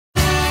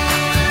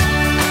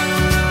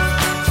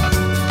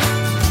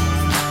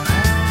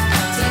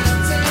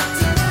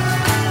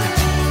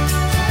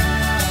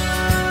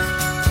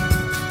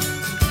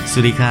ส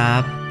วัสดีครั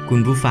บคุ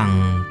ณผู้ฟัง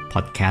พ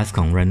อดแคสต์ข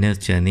อง Runner's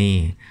Journey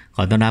ข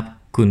อต้อนรับ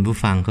คุณผู้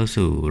ฟังเข้า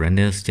สู่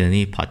Runner's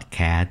Journey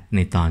Podcast ใน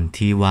ตอน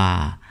ที่ว่า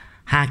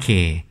 5K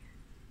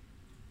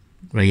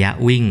ระยะ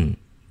วิ่ง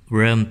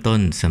เริ่มต้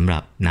นสำหรั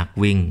บนัก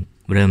วิ่ง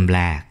เริ่มแร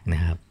กน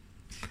ะครับ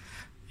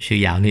ชื่อ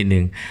ยาวนิดนึ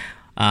ง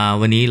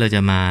วันนี้เราจ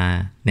ะมา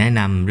แนะน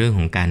ำเรื่องข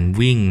องการ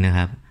วิ่งนะค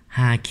รับ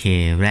 5K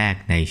แรก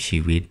ในชี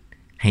วิต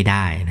ให้ไ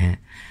ด้นะฮะ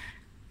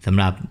สำ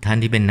หรับท่าน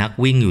ที่เป็นนัก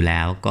วิ่งอยู่แ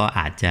ล้วก็อ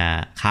าจจะ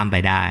ข้ามไป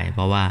ได้เพ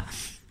ราะว่า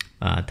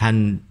ท่าน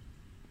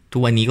ทุ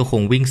กวันนี้ก็ค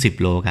งวิ่ง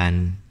10โลกัน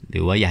ห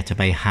รือว่าอยากจะ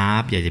ไปฮา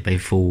ล์ฟอยากจะไป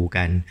ฟูล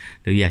กัน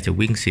หรืออยากจะ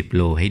วิ่ง10โ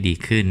ลให้ดี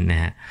ขึ้นน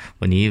ะฮะ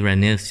วันนี้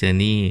Runner's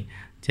Journey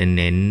จะเ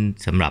น้น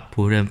สำหรับ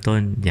ผู้เริ่มต้น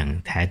อย่าง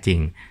แท้จริง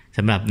ส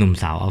ำหรับหนุ่ม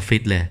สาวออฟฟิ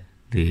ศเลย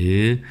หรือ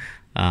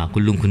คุ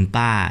ณลุงคุณ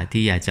ป้า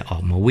ที่อยากจะออ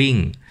กมาวิ่ง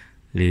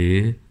หรือ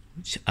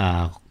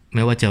ไ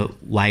ม่ว่าจะ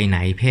วัยไหน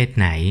เพศ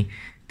ไหน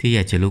ที่อย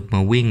ากจะลุกม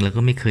าวิ่งแล้วก็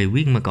ไม่เคย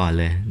วิ่งมาก่อน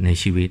เลยใน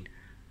ชีวิต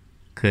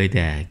เคยแ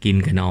ต่กิน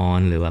กับนอน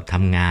หรือแบบท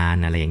ำงาน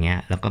อะไรอย่างเงี้ย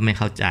แล้วก็ไม่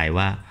เข้าใจ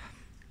ว่า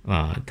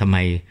ทำไม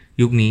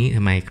ยุคนี้ท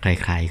ำไมใ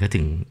ครๆเขา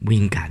ถึง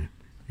วิ่งกัน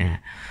นะ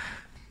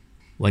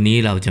วันนี้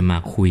เราจะมา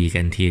คุยกั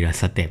นทีละ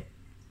สเต็ป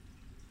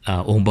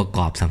องค์ประก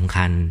อบสำ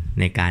คัญ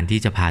ในการที่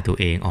จะพาตัว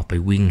เองออกไป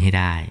วิ่งให้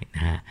ได้น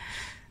ะฮะ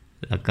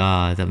แล้วก็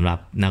สำหรับ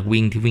นัก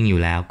วิ่งที่วิ่งอ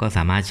ยู่แล้วก็ส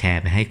ามารถแช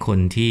ร์ไปให้คน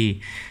ที่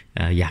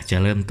อยากจะ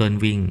เริ่มต้น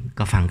วิ่ง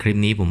ก็ฟังคลิป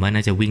นี้ผมว่าน่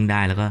าจะวิ่งไ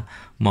ด้แล้วก็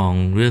มอง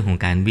เรื่องของ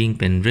การวิ่ง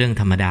เป็นเรื่อง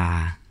ธรรมดา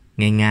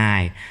ง่า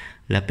ย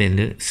ๆและเป็น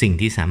สิ่ง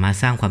ที่สามารถ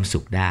สร้างความสุ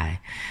ขได้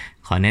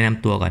ขอแนะน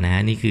ำตัวก่อนนะฮ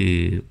ะนี่คือ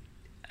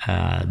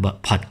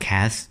พอดแค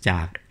สต์จา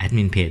กแอด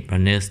มินเพจ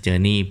Runner's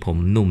Journey ผม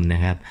หนุ่มน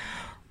ะครับ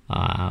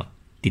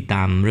ติดต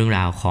ามเรื่องร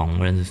าวของ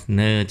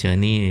Runner's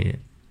Journey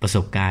ประส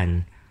บการณ์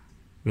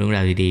เรื่องร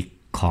าวดี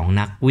ๆของ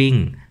นักวิ่ง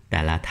แ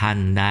ต่ละท่าน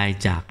ได้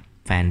จาก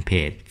แฟนเพ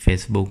จ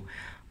Facebook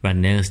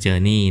Runner's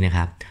Journey นะค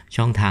รับ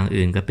ช่องทาง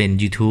อื่นก็เป็น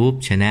YouTube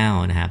Channel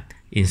นะครับ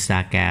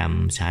Instagram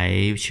ใช้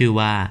ชื่อ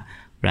ว่า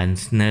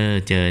Runner's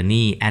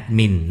Journey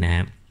Admin นะค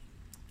รับ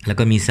แล้ว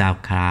ก็มี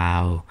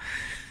SoundCloud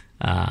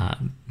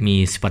มี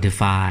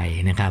Spotify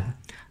นะครับ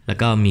แล้ว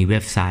ก็มีเว็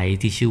บไซต์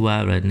ที่ชื่อว่า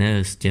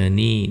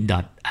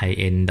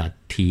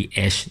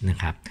runnersjourney.in.th นะ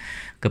ครับ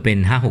ก็เป็น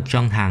 5-6 ช่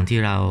องทางที่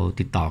เรา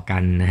ติดต่อกั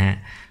นนะฮะ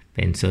เ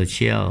ป็นโซเ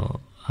ชียล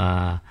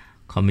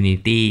คอมมูนิ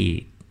ตี้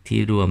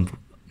ที่รวม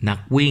นัก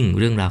วิ่ง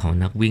เรื่องราวของ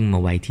นักวิ่งมา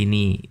ไว้ที่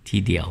นี่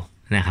ที่เดียว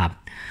นะครับ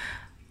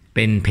เ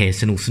ป็นเพจ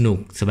สนุก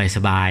ส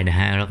บายๆนะ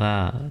ฮะแล้วก็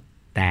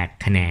แตก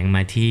แขนงม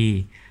าที่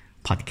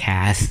พอดแค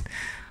สต์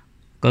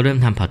ก็เริ่ม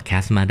ทำพอดแค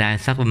สต์มาได้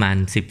สักประมาณ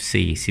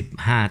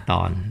14-15 ต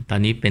อน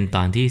นี้เป็นต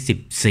อน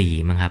ที่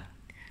14มั้งครับ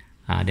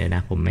เดี๋ยวน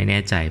ะผมไม่แน่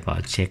ใจขอ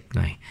เช็คห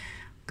น่อย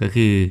ก็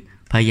คือ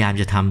พยายาม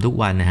จะทำทุก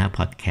วันนะฮะพ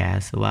อดแคส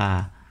ต์ว่า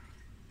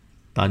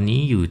ตอนนี้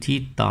อยู่ที่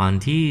ตอน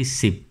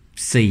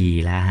ที่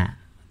14แล้วฮะ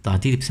ตอน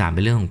ที่13เป็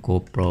นเรื่องของ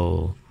GoPro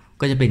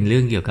ก็จะเป็นเรื่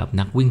องเกี่ยวกับ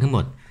นักวิ่งทั้งหม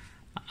ด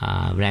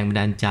แรงบัน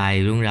ดาลใจ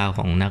เรื่องราวข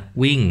องนัก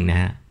วิ่งนะ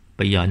ฮะไ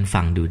ปย้อน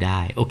ฟังดูได้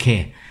โอเค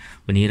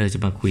วันนี้เราจะ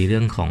มาคุยเรื่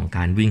องของก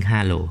ารวิ่ง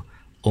5โล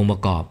องค์ปร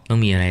ะกอบต้อง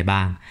มีอะไรบ้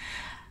าง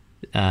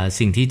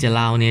สิ่งที่จะเ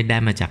ล่าเนี่ยได้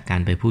มาจากกา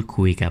รไปพูด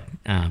คุยกับ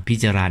พี่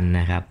จรัญ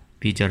นะครับ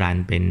พี่จรัญ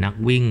เป็นนัก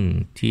วิ่ง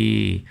ที่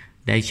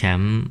ได้แช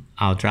มป์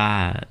อัลตร้า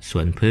ส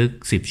วนพฤกษ์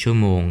10ชั่ว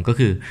โมงก็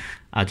คือ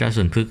อัลตร้าส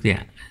วนพฤกษ์เนี่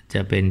ยจ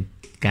ะเป็น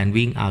การ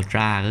วิ่งอัลต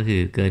ร้าก็คื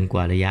อเกินก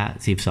ว่าระยะ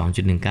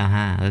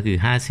 12.195 ก็คือ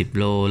50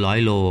โล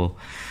100โล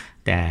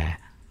แต่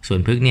ส่วน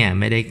พฤกษ์เนี่ย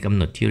ไม่ได้กำ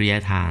หนดที่ระยะ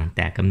ทางแ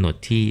ต่กำหนด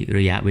ที่ร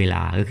ะยะเวล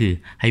าก็คือ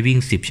ให้วิ่ง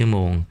10ชั่วโม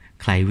ง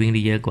ใครวิ่งไ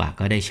ด้เยอะกว่า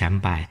ก็ได้แชม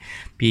ป์ไป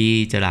พี่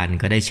จรัญ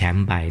ก็ได้แชม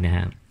ป์ไปนะฮ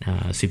ะ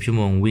10ชั่วโ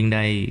มงวิ่งไ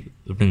ด้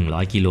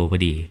100กิโลพอ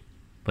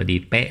ดี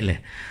เป๊ะเลย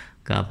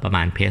ก็ประม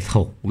าณเพส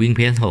6วิ่งเ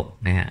พส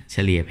6นะฮะเฉ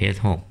ลี่ยเพส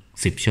6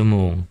 10ชั่วโม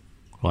ง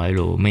100โล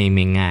ไ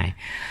ม่ง่าย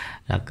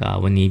แล้วก็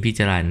วันนี้พี่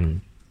จรัญ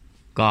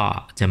ก็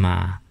จะมา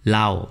เ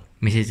ล่า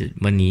ไม่ใช่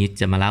วันนี้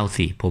จะมาเล่า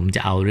สิผมจ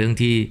ะเอาเรื่อง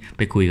ที่ไ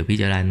ปคุยกับพี่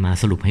จรัญมา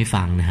สรุปให้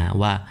ฟังนะฮะ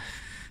ว่า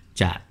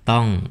จะต้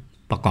อง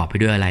ประกอบไป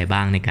ด้วยอะไรบ้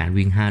างในการ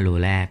วิ่ง5โล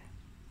แรก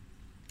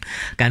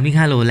การวิ่ง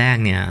5โลแรก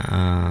เนี่ย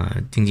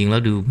จริงๆแล้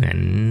วดูเหมือน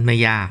ไม่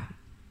ยาก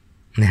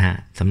นะฮะ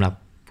สำหรับ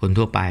คน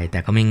ทั่วไปแต่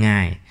ก็ไม่ง่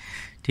าย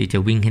ที่จะ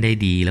วิ่งให้ได้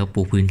ดีแล้ว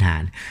ปูพื้นฐา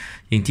น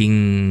จริง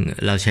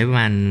ๆเราใช้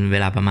เว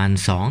ลาประมาณ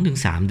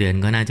 2-3 เดือน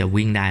ก็น่าจะ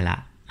วิ่งได้ละ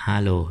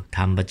5โลท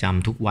ำประจ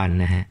ำทุกวัน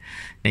นะฮะ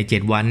ใน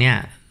7วันเนี่ย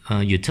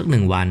หยุดสัก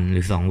1วันห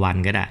รือ2วัน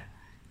ก็ได้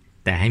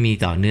แต่ให้มี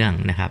ต่อเนื่อง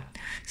นะครับ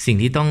สิ่ง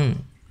ที่ต้อง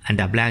อัน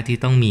ดับแรกที่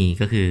ต้องมี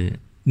ก็คือ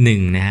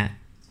1นะฮะ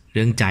เ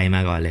รื่องใจม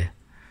าก่อนเลย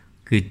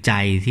คือใจ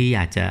ที่อย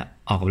ากจะ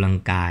ออกกำลัง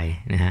กาย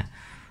นะฮะ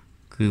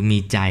คือมี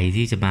ใจ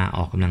ที่จะมาอ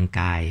อกกำลัง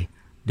กาย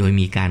โดย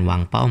มีการวา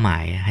งเป้าหมา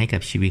ยให้กั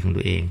บชีวิตของ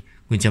ตัวเอง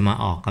คุณจะมา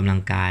ออกกำลั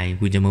งกาย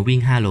คุณจะมาวิ่ง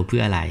5โลเพื่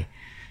ออะไร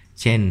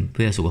เช่นเ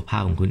พื่อสุขภา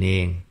พของคุณเอ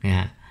งนะฮ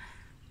ะ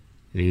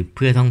หรือเ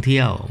พื่อท่องเ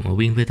ที่ยวมา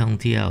วิ่งเพื่อท่อง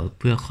เที่ยว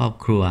เพื่อครอบ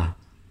ครัว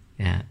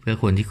นะเพื่อ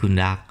คนที่คุณ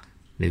รัก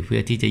หรือเพื่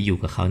อที่จะอยู่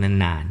กับเขา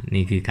นานๆ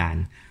นี่คือการ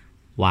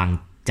วาง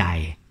ใจ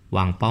ว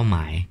างเป้าหม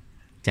าย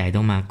ใจต้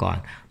องมาก่อน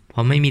เพรา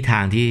ะไม่มีทา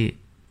งที่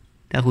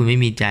ถ้าคุณไม่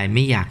มีใจไ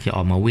ม่อยากจะอ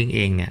อกมาวิ่งเอ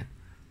งเนี่ย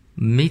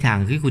ไม่ทาง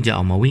ที่คุณจะอ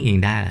อกมาวิ่งเอง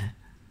ได้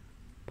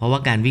เพราะว่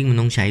าการวิ่งมัน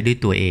ต้องใช้ด้วย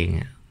ตัวเอง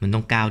มันต้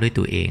องก้าวด้วย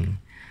ตัวเอง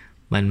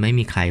มันไม่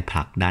มีใครผ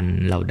ลักดัน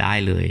เราได้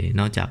เลย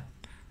นอกจาก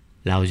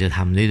เราจะท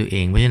ำด้วยตัวเอ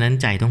งเพราะฉะนั้น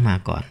ใจต้องมา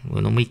ก่อนเรา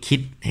ต้องไม่คิด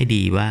ให้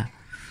ดีว่า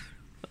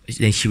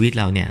ในชีวิต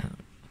เราเนี่ย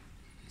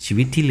ชี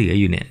วิตที่เหลือ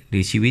อยู่เนี่ยหรื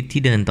อชีวิต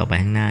ที่เดินต่อไป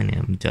ข้างหน้าเนี่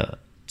ยมัน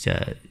จะ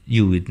อ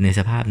ยู่ในส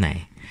ภาพไหน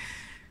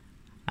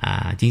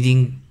จริง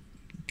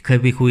ๆเคย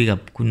ไปคุยกับ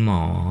คุณหม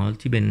อ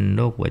ที่เป็นโ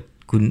รคหัว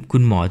คุ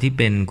ณหมอที่เ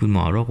ป็นคุณหม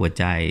อโรคหัว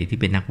ใจที่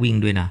เป็นนักวิ่ง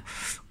ด้วยนะ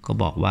ก็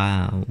บอกว่า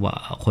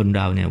คนเ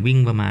ราเนี่ยวิ่ง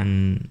ประมาณ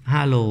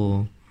5โล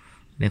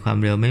ในความ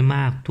เร็วไม่ม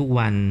ากทุก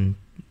วัน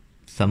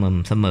เ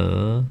สมอ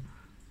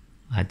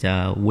อาจจะ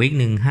วีค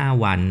นึง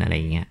5วันอะไร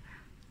เงี้ย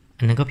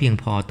อันนั้นก็เพียง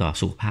พอต่อ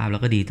สุขภาพแล้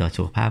วก็ดีต่อ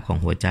สุขภาพของ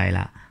หัวใจล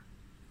ะ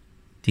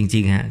จริ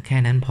งๆฮะแค่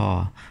นั้นพอ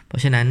เพรา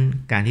ะฉะนั้น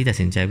การที่ตัด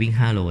สินใจวิ่ง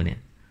5โลเนี่ย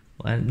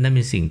ว่านั่นเ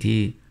ป็นสิ่งที่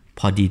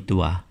พอดีตั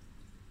ว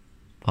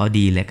พอ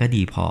ดีและก็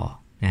ดีพอ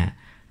นะ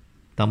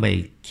ต้องไป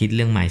คิดเ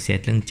รื่อง mindset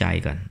เรื่องใจ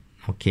ก่อน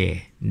โอเค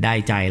ได้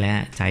ใจแล้ว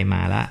ใจม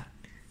าละ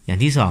อย่าง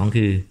ที่2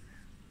คือ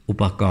อุ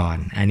ปกร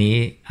ณ์อันนี้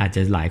อาจจ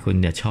ะหลายคน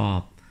จะชอบ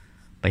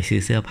ไปซื้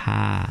อเสื้อผ้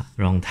า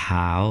รองเ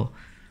ท้า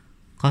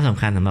ข้อสำ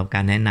คัญสำหรับก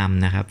ารแนะน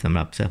ำนะครับสำห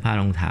รับเสื้อผ้า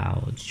รองเท้า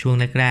ช่วง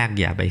แรกๆ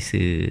อย่าไป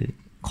ซื้อ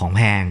ของแ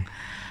พง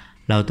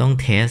เราต้อง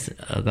เทส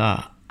แล้วก็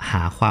ห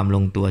าความล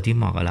งตัวที่เ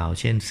หมาะกับเรา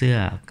เช่นเสื้อ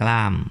กล้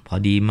ามพอ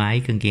ดีไหม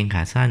กางเกงข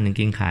าสั้นกางเ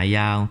กงขาย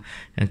าว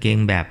กางเกง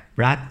แบบ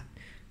รัด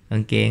กา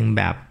งเกงแ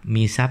บบ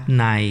มีซับ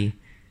ใน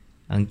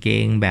กางเก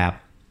งแบบ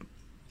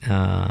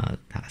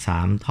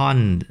3ท่อน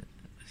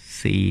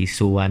4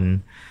ส่วน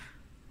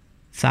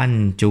สั้น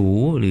จู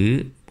หรือ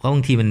เพราะบา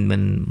งที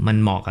มัน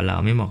เหมาะกับเรา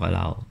ไม่เหมาะกับเ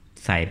รา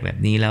ใส่แบบ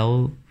นี้แล้ว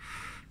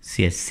เ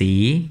สียด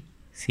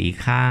สี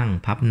ข้าง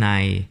พับใน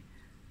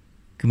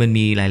คือมัน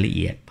มีรายละเ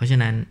อียดเพราะฉะ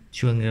นั้น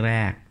ช่วงแร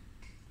ก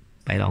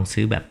ไปลอง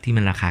ซื้อแบบที่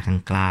มันราคากล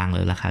างๆห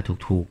รือราคา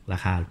ถูกๆรา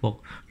คาพวก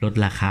ลด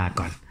ราคา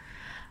ก่อน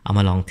เอาม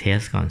าลองเทส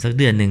ก่อนสัก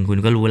เดือนหนึ่งคุณ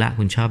ก็รู้ละ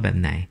คุณชอบแบบ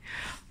ไหน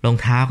รอง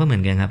เท้าก็เหมื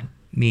อนกันครับ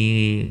มี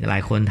หลา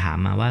ยคนถาม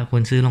มาว่าคว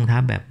รซื้อรองเท้า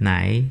แบบไหน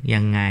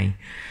ยังไง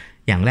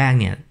อย่างแรก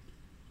เนี่ย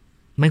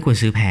ไม่ควร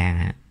ซื้อแพง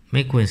ฮะไ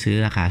ม่ควรซื้อ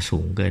ราคาสู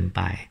งเกินไ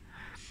ป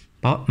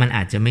เพราะมันอ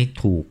าจจะไม่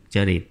ถูกจ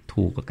ริต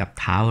ถูกกับ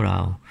เท้าเรา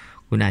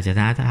คุณอาจจะห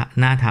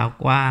น้าเท้า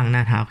กว้างหน้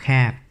าเท้าแค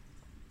บ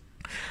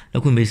แล้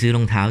วคุณไปซื้อร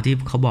องเท้าที่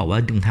เขาบอกว่า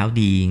รองเท้า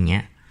ดีอย่างเงี้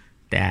ย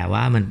แต่ว่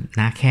ามันห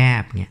น้าแค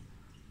บเงี้ย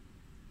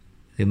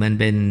หรือมัน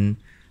เป็น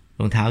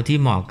รองเท้าที่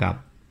เหมาะกับ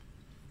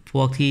พ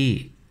วกที่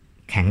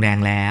แข็งแรง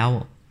แล้ว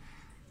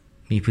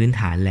มีพื้นฐ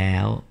านแล้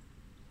ว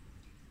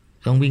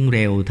ต้องวิ่งเ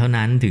ร็วเท่า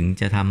นั้นถึง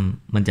จะท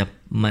ำมันจ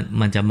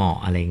ะเหมาะ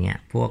อะไรเงี้ย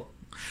พ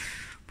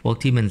วก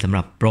ที่มันสำห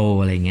รับโปร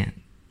อะไรเงี้ย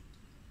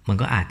มัน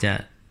ก็อาจจะ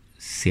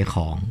เสียข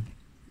อง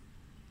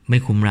ไม่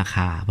คุ้มราค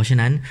าเพราะฉะ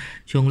นั้น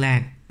ช่วงแรก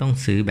ต้อง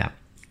ซื้อแบบ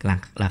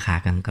ราคา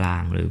กลา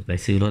งๆหรือไป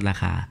ซื้อลดรา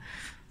คา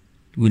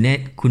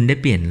คุณได้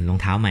เปลี่ยนรอง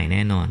เท้าใหม่แ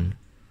น่นอน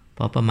เพ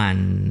ราะประมาณ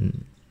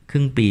ค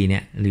รึ่งปีเนี่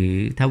ยหรือ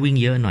ถ้าวิ่ง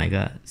เยอะหน่อย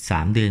ก็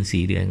3เดือน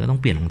4เดือนก็ต้อง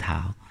เปลี่ยนรองเท้า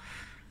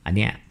อันเ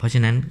นี้ยเพราะฉ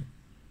ะนั้น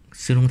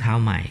ซื้อรองเท้า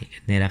ใหม่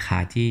ในราคา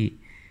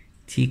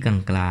ที่กล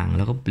างๆแ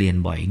ล้วก็เปลี่ยน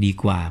บ่อยดี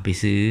กว่าไป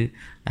ซื้อ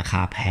ราค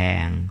าแพ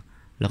ง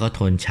แล้วก็ท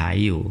นใช้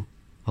อยู่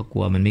เพราะก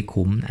ลัวมันไม่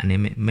คุ้มอันนี้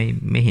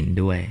ไม่เห็น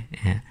ด้วยน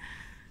ะฮะ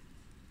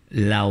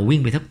เราวิ่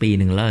งไปสักปี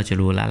หนึ่งแล้วเราจะ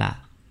รู้แล้วล่ะ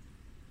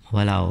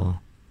ว่าเรา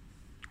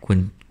ควร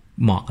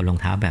เหมาะกับรอง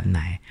เท้าแบบไห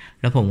น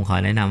แล้วผมขอ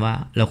แนะนำว่า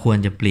เราควร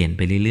จะเปลี่ยนไ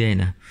ปเรื่อย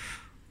ๆนะ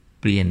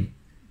เปลี่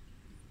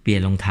ย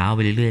นรองเท้าไป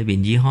เรื่อยๆเปลี่ย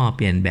นยี่ห้อเ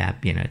ปลี่ยนแบบ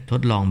เปลี่ยนท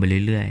ดลองไป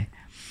เรื่อย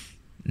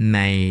ๆใ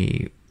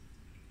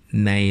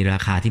นรา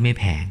คาที่ไม่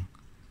แพง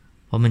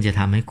เพราะมันจะ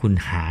ทำให้คุณ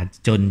หา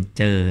จน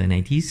เจอใน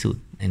ที่สุด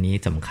อันนี้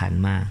สำคัญ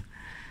มาก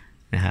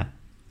นะครับ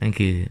นั่น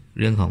คือ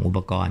เรื่องของอุป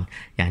กรณ์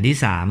อย่างที่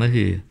3ก็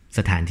คือส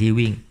ถานที่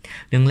วิ่ง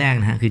เรื่องแรก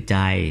นะฮะคือใจ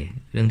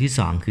เรื่องที่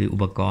2คืออุ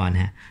ปกรณ์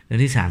ฮะเรื่อ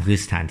งที่3คือ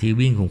สถานที่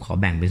วิ่งผมขอ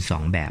แบ่งเป็น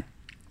2แบบ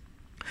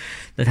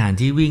สถาน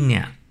ที่วิ่งเ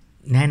นี่ย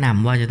แนะน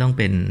ำว่าจะต้อง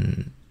เป็น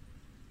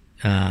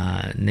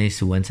ในส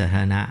วนสาธ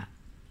ารณะ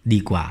ดี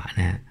กว่าน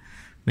ะฮะ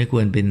ไม่ค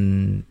วรเป็น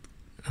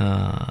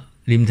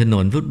ริมถน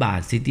นฟุตบา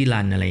ทซิตี้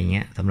รันอะไรเ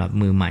งี้ยสำหรับ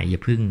มือใหม่อย่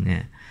าพึ่งน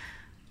ะ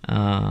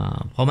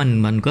เพราะ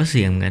มันก็เ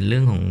สี่ยงกันเรื่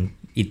องของ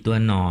อิฐตัว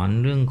หนอน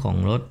เรื่องของ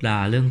รถรา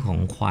เรื่องของ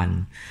ควัน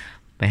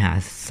ไปหา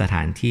สถ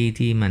านที่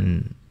ที่มัน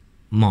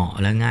เหมาะ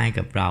และง่าย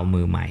กับเรา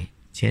มือใหม่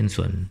เช่นส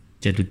วน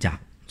จตุจัก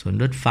รสวน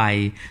รถไฟ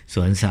ส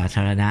วนสาธ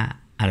ารณะ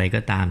อะไร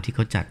ก็ตามที่เข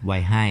าจัดไว้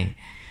ให้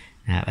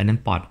นะครับอันนั้น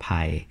ปลอด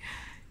ภัย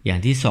อย่า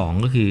งที่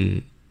2ก็คือ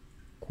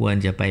ควร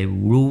จะไป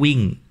ลู่วิ่ง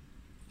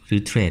หรื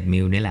อเทรดมิ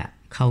ลนี่แหละ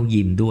เข้า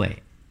ยิมด้วย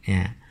น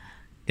ะ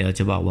เดี๋ยวจ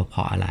ะบอกว่าเพร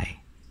าะอะไร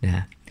น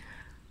ะ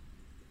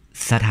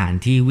สถาน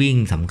ที่วิ่ง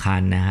สำคั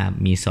ญนะครับ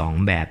มี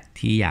2แบบ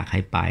ที่อยากใ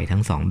ห้ไปทั้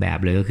ง2แบบ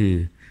เลยก็คือ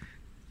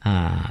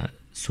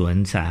สวน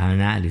สาธาร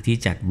ณะหรือที่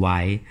จัดไว้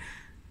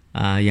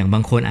อย่างบา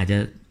งคนอาจจะ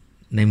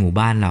ในหมู่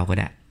บ้านเราก็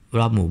ได้ร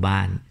อบหมู่บ้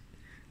าน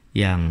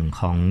อย่าง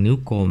ของนิ้ว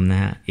กลมน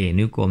ะฮะ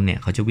นิ้วกลมเนี่ย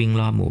เขาจะวิ่ง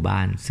รอบหมู่บ้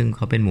านซึ่งเข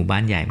าเป็นหมู่บ้า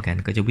นใหญ่เหมือนกัน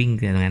ก็จะวิ่ง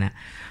กันตรงนั้นนะ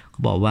เข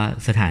าบอกว่า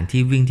สถาน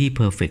ที่วิ่งที่เ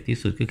พอร์เฟกต์ที่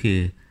สุดก็คือ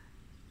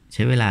ใ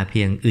ช้เวลาเ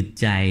พียงอึด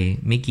ใจ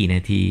ไม่กี่น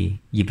าที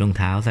หยิบรองเ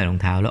ท้าใส่รอง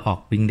เท้าแล้วออก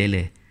วิ่งได้เล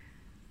ย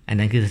อัน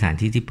นั้นคือสถาน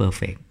ที่ที่เพอร์เ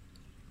ฟกต์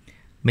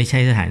ไม่ใช่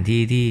สถานที่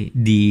ที่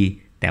ดี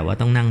แต่ว่า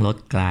ต้องนั่งรถ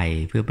ไกล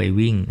เพื่อไป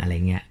วิ่งอะไร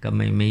เงี้ยก็ไ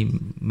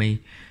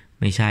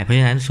ม่ใช่เพราะฉ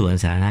ะนั้นสวน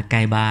สาธารณะใก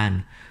ล้บ้าน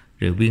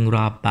หรือวิ่งร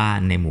อบบ้าน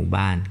ในหมู่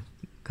บ้าน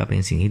ก็เป็น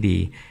สิ่งที่ดี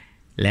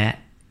และ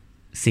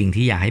สิ่ง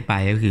ที่อยากให้ไป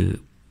ก็คือ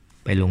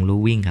ไปลงลู่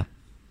วิ่งครับ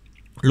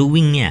ลู่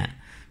วิ่งเนี่ย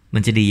มั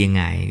นจะดียัง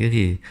ไงก็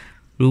คือ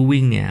ลู่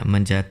วิ่งเนี่ยมั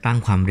นจะตั้ง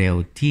ความเร็ว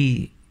ที่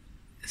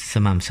ส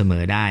ม่ำเสม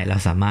อได้เรา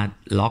สามารถ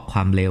ล็อกคว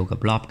ามเร็วกับ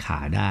รอบขา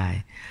ได้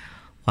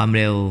ความ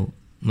เร็ว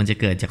มันจะ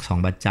เกิดจาก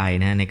2ปัจจัย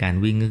นะในการ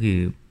วิ่งก็คือ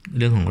เ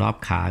รื่องของรอบ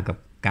ขากับ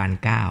การ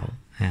ก้าว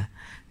นะ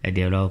แต่เ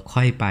ดี๋ยวเรา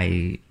ค่อยไป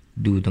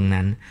ดูตรง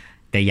นั้น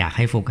แต่อยากใ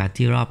ห้โฟกัส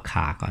ที่รอบข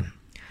าก่อน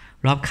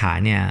รอบขา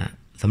เนี่ย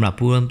สำหรับ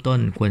ผู้เริ่มต้น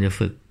ควรจะ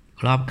ฝึก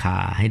รอบขา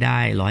ให้ได้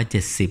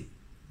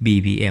170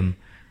 bpm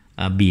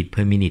beat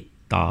per minute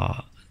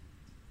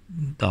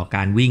ต่อก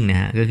ารวิ่งนะ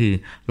ฮะก็คือ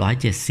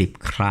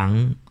170ครั้ง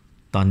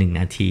ต่อ1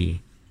นาที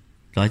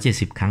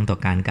170ครั้งต่อ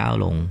การก้าว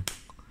ลง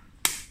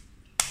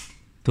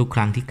ทุกค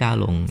รั้งที่ก้าว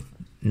ลง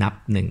นับ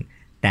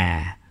1แต่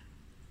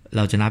เร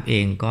าจะนับเอ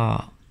ง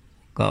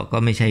ก็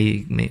ไม่ใช่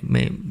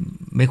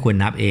ไม่ควร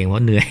นับเองเพรา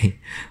ะเหนื่อย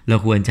เรา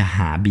ควรจะห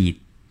าบีท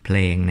เพล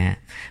งนะ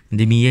มัน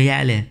จะมีเยอะแย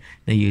ะเลย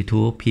ใน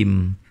YouTube พิมพ์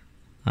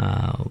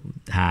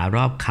หาร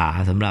อบขา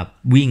สำหรับ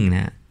วิ่งน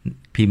ะ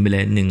พิมพ์ไปเล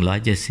ย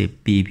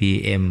170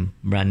 bpm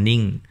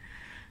running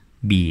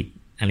beat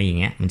อะไรอย่าง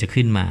เงี้ยมันจะ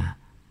ขึ้นมา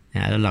น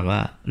ะแล้วเราก็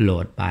โหล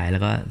ดไปแล้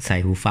วก็ใส่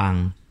หูฟัง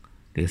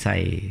หรือใส่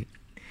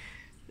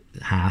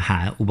หา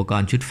อุปก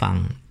รณ์ชุดฟัง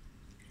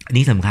อัน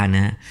นี้สำคัญน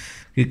ะ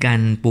คือการ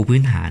ปูพื้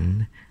นฐาน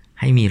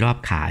ให้มีรอบ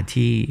ขา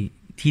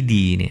ที่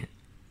ดีเนี่ย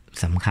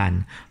สำคัญ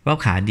รอบ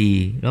ขาดี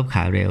รอบข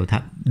าเร็ว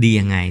ดี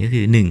ยังไงก็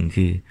คือ1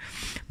คือ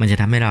มันจะ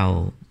ทำให้เรา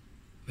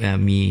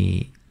มี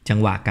จัง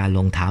หวะการล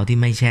งเท้าที่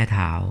ไม่แช่เ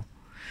ท้า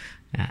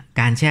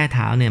การแช่เ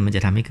ท้าเนี่ยมันจ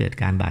ะทำให้เกิด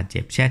การบาดเจ็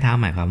บแช่เท้า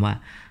หมายความว่า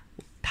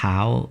เท้า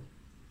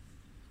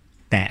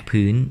แตะ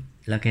พื้น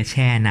แล้วแค่แ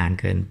ช่นาน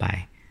เกินไป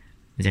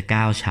มันจะ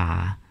ก้าวช้า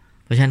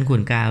เพราะฉะนั้นคว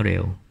รก้าวเร็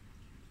ว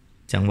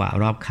จังหวะ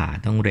รอบขา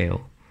ต้องเร็ว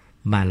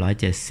ประมาณ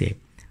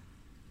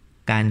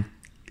170ก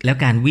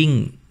าร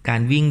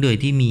วิ่งโดย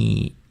ที่มี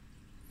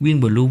วิ่ง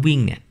บนลู่วิ่ง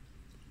เนี่ย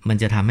มัน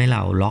จะทำให้เร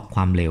าล็อกค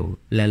วามเร็ว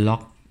และล็อ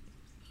ก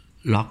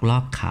รอ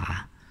บขา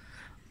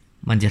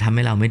มันจะทำใ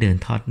ห้เราไม่เดิน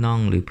ทอดน่อง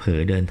หรือเผล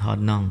อเดินทอด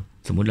น่อง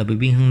สมมุติเราไป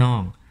วิ่งข้างนอ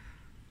ก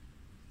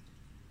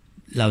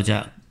เราจะ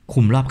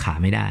คุมรอบขา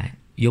ไม่ได้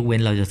ยกเว้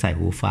นเราจะใส่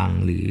หูฟัง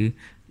หรือ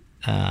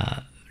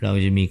เรา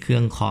จะมีเครื่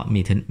องเคาะ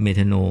มีเม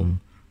ทาโนม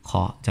เค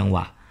าะจังหว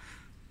ะ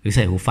หรือใ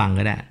ส่หูฟัง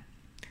ก็ได้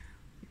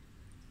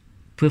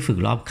เพื่อฝึก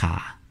รอบขา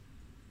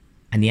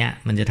อันเนี้ย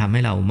มันจะทำใ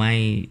ห้เราไม่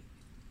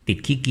ติด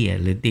ขี้เกียจ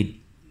หรือติด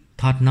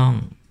ทอดน่อง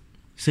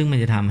ซึ่งมัน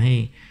จะทำให้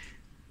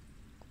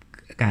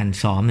การ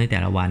ซ้อมในแต่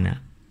ละวันอ่ะ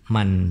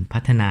มันพั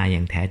ฒนาอย่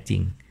างแท้จริ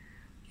ง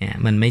เนี่ย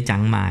มันไม่จั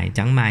งหม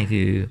าย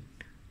คือ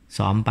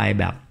ซ้อมไป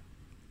แบบ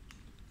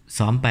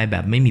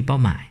ไม่มีเป้า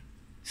หมาย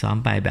ซ้อม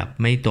ไปแบบ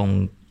ไม่ตรง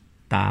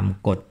ตาม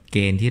กฎเก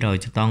ณฑ์ที่เรา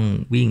จะต้อง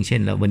วิ่งเช่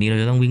นวันนี้เรา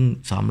จะต้องวิ่ง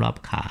ซ้อมรอบ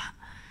ขา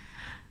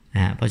น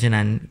ะฮะเพราะฉะ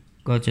นั้น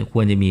ก็จะค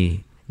วรจะมี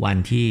วัน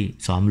ที่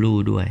ซ้อมลู่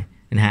ด้วย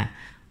นะฮะ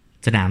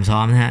สนามซ้อ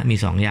มนะฮะมี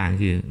2อย่าง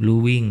คือลู่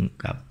วิ่ง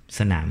กับ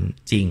สนาม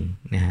จริง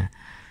นะฮะ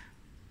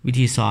วิ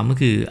ธีซ้อมก็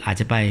คืออาจ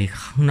จะไป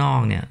ข้างนอ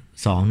กเนี่ย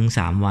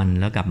 2-3 วัน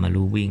แล้วกลับมา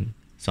ลู่วิ่ง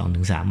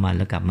 2-3 วัน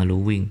แล้วกลับมา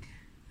ลู่วิ่ง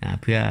นะ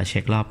เพื่อเช็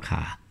ครอบข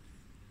า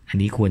อัน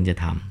นี้ควรจะ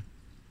ท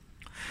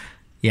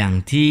ำอย่าง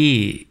ที่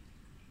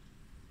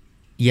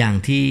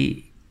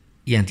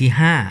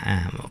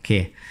5โอเค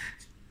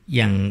อ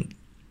ย่าง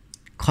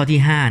ข้อที่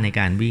5ใน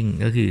การวิ่ง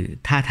ก็คือ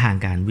ท่าทาง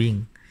การวิ่ง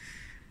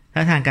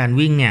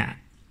เนี่ย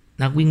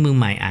นักวิ่งมือ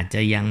ใหม่อาจจ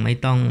ะยังไม่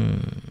ต้อง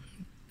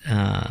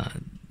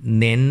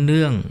เน้นเ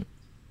รื่อง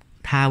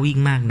ท่าวิ่ง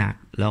มากนัก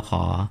แล้วข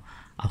อ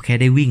เอาแค่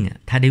ได้วิ่ง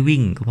ถ้าได้วิ่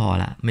งก็พอ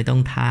ละไม่ต้อ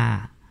งท่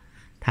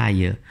า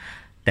เยอะ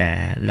แต่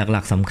ห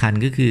ลักๆสำคัญ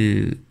ก็คือ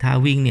ท่า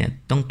วิ่งเนี่ย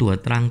ต้องตัว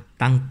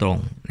ตั้งตรง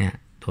เนี่ย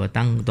ตัว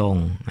ตั้งตรง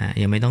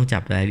ยังไม่ต้องจั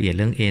บรายละเอียดเ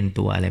รื่องเอ็น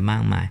ตัวอะไรมา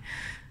กมาย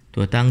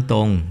ตัวตั้งต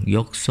รงย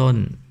กส้น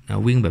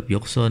วิ่งแบบย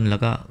กส้นแล้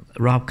วก็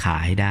รอบขา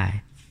ให้ได้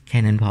แค่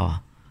นั้นพอ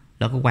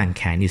แล้วก็แกว่งแ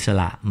ขนอิส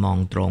ระมอง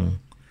ตรง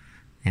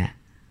นะ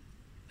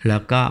แล้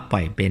วก็ปล่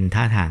อยเป็น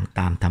ท่าทาง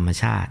ตามธรรม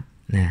ชาติ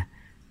นะ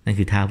นั่น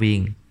คือท่าวิ่ง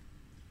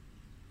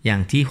อย่า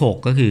งที่6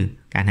ก็คือ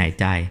การหาย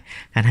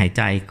ใ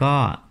จก็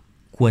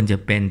ควรจะ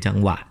เป็นจัง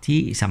หวะที่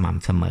สม่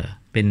ำเสมอ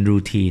เป็นรู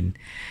ทีน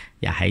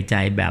อย่าหายใจ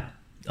แบบ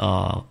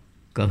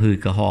กระหืด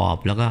กระหอบ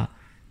แล้วก็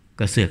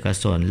กระเสือกกระ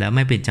สนแล้วไ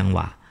ม่เป็นจังหว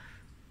ะ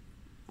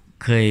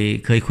เค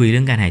ยคุยเ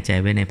รื่องการหายใจ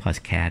ไว้ในพอด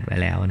แคสต์ไว้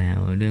แล้วนะ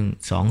เรื่อง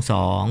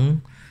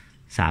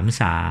2-2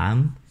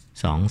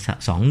 3-3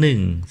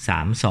 2-1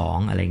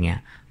 3-2อะไรเงี้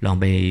ยลอ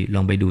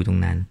งไปดูตรง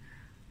นั้น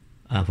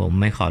ผม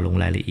ไม่ขอลง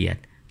รายละเอียด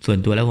ส่วน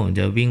ตัวแล้วผมจ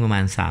ะวิ่งประมา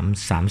ณ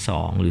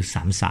3-3-2หรือ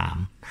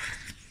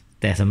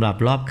3-3แต่สำหรับ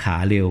รอบขา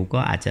เร็วก็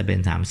อาจจะเป็น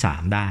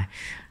3-3ได้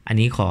อัน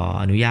นี้ขอ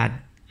อนุญาต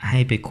ให้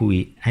ไปคุย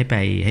ให้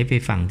ไป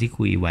ฟังที่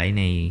คุยไว้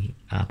ใน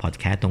พอด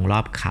แคสต์ตรงรอ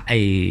บขา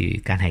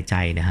การหายใจ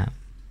นะฮะ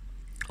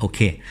โอเค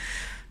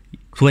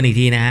ทวนอีก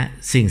ทีนะฮะ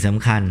สิ่งส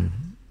ำคัญ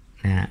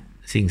นะฮะ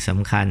สิ่งส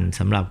ำคัญ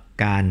สำหรับ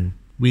การ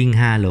วิ่ง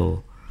5โล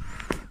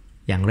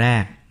อย่างแร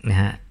กนะ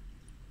ฮะ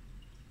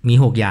มี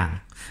6อ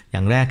ย่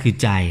างแรกคือ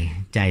ใ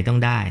จต้อง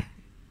ได้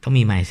ต้อง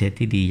มี mindset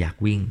ที่ดีอยาก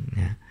วิ่งน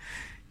ะ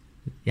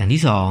อย่าง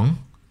ที่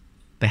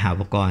2ไปหาอุ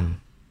ปกรณ์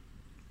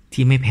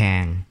ที่ไม่แพ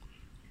ง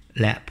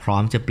และพร้อ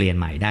มจะเปลี่ยน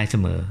ใหม่ได้เส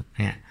มอ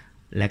เนี่ย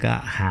แล้วก็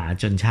หา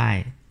จนใช่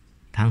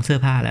ทั้งเสื้อ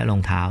ผ้าและรอ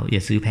งเท้าอย่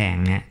าซื้อแพง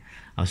นะ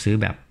เอาซื้อ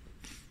แบ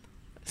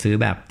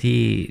บ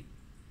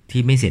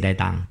ที่ไม่เสียดาย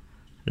ตังค์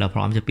เราพ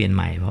ร้อมจะเปลี่ยนใ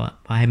หม่เพ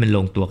ราะให้มันล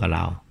งตัวกับเร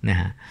านะ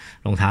ฮะ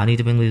รองเท้านี่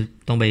จะ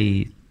ต้อง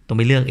ไ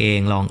ปเลือกเอง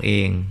ลองเอ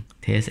ง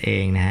เทสเอ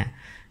งนะฮะ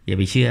อย่า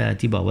ไปเชื่อ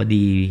ที่บอกว่า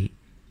ดี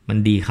มัน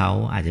ดีเขา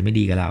อาจจะไม่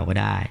ดีกับเราก็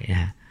ได้นะ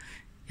ฮะ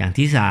อย่าง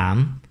ที่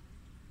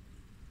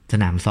3ส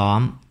นามซ้อม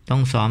ต้อ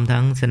งซ้อม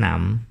ทั้งสนา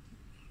ม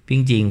วิ่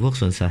งจริงพวก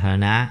สวนสาธาร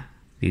ณะ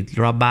หรือ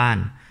รอบบ้าน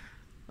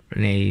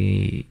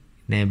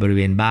ในบริเ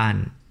วณบ้าน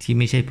ที่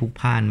ไม่ใช่พลุก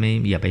พล่านไม่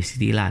อย่าไปซิ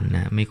ตี้รันน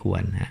ะไม่คว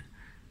รนะ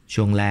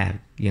ช่วงแรก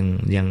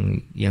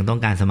ยังต้อง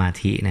การสมา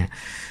ธินะ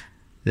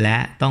และ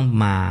ต้อง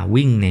มา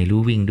วิ่งใน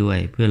ลู่วิ่งด้วย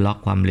เพื่อล็อก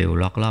ความเร็ว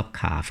ล็อกรอบ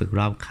ขาฝึก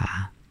รอบขา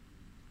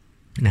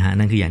นะฮะ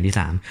นั่นคืออย่างที่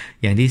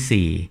3อย่าง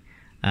ที่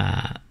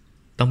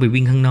4ต้องไป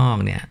วิ่งข้างนอก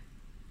เนี่ย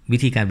วิ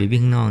ธีการไปวิ่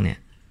งข้างนอกเนี่ย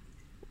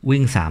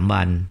วิ่ง3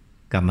วัน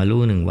กลับมา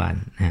ลู่1วัน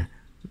นะ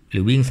หรื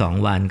อวิ่ง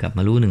2วันกลับม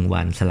าลู่1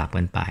วันสลับ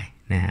กันไป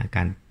นะฮะ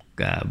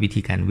วิ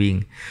ธีการวิ่ง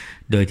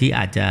โดยที่อ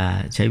าจจะ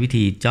ใช้วิ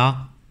ธีจ็อก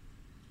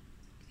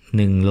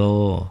1โล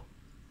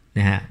น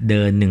ะฮะเ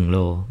ดิน1โล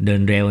เดิ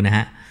นเร็วนะฮ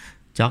ะ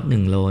จ็อก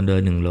1โลเดิ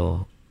น1โล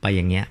ไปอ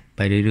ย่างเงี้ยไป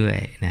เรื่อย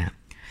ๆนะ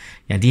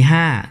อย่างที่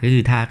5ก็คื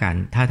อ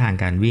ท่าทาง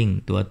การวิ่ง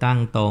ตัวตั้ง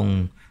ตรง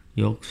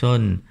ยกส้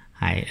น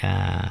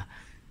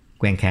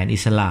แกว่งแขนอิ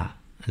สระ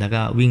แล้ว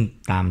ก็วิ่ง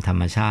ตามธร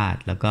รมชาติ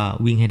แล้วก็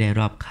วิ่งให้ได้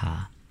รอบขา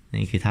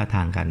นี่คือท่าท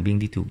างการวิ่ง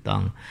ที่ถูกต้อ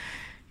ง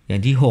อย่า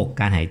งที่6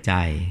การหายใจ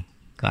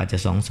ก็อาจจะ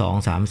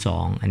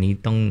2-2-3-2อันนี้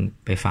ต้อง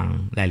ไปฟัง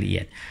รายละเอี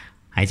ยด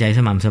หายใจส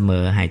ม่ำเสม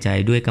อหายใจ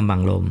ด้วยกำลั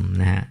งลม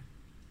นะฮะ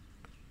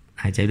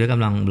หายใจด้วยก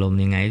ำลังลม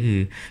ยังไงก็คื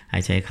อหา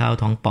ยใจเข้า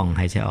ท้องป่อง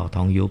หายใจออก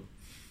ท้องยุบ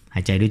ห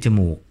ายใจด้วยจ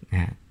มูกน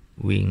ะฮะ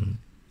วิ่ง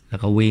แล้ว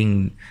ก็วิ่ง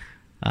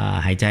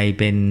หายใจ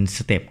เป็นส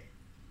เต็ป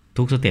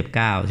ทุกสเต็ป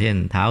9เช่น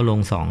เท้าลง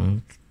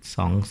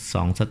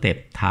2สเต็ป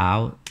เท้า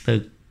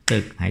ตึ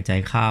กหายใจ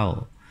เข้า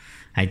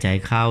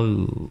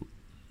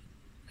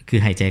คือ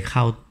หายใจเ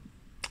ข้า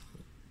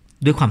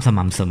ด้วยความส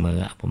ม่ำเสมอ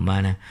ผมว่า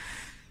นะ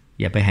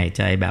อย่าไปหายใ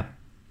จแบบ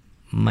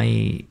ไม่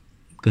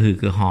กระหืด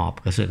กระหอบ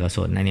กระเสือกกระส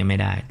นอันนี้ไม่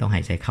ได้ต้องห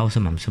ายใจเข้าส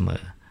ม่ำเสม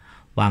อ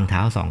วางเท้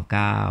า2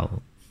ก้าว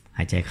ห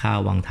ายใจเข้า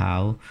วางเท้า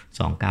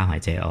2ก้าวหา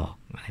ยใจออก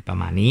อะไรประ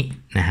มาณนี้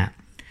นะฮะ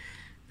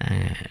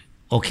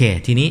โอเค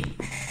ทีนี้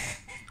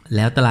แ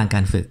ล้วตารางกา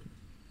รฝึก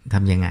ท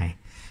ำยังไง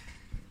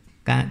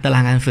ตารา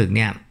งการฝึกเ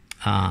นี่ย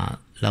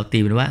เราตี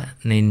เป็นว่า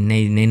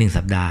ใน1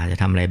สัปดาห์จะ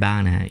ทำอะไรบ้าง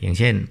นะฮะอย่าง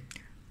เช่น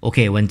โอเค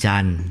วันจั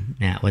นทร์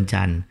เนี่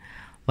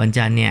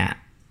ย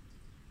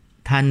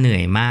ถ้าเหนื่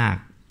อยมาก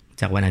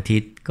จากวันอาทิ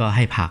ตย์ก็ใ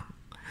ห้พัก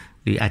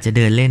หรืออาจจะเ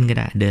ดินเล่นก็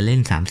ได้เดินเล่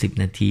น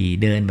30นาที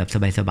เดินแบบ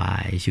สบา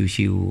ยๆ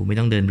ชิวๆไม่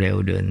ต้องเดินเร็ว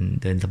เ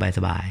ดินส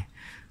บาย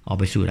ๆออก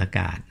ไปสูดอาก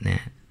าศน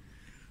ะ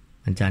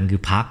วันจันทร์คื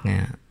อพักน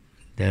ะ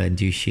เดิน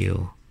ชิว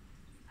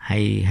ๆใ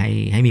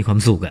ห้มีความ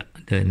สุข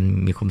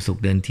มีความสุข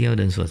เดินเที่ยว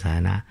เดินสวนสาธ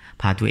ารณะ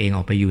พาตัวเองอ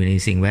อกไปอยู่ใน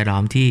สิ่งแวดล้อ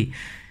มที่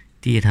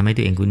จะทำให้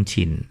ตัวเองคุ้น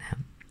ชินนะครับ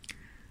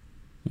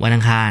วันอั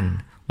งค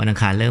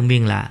ารเริ่ม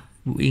วิ่งละ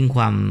วิ่งค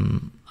วาม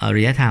ร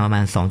ะยะทางประมา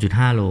ณ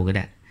 2.5 โลก็ไ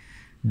ด้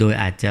โดย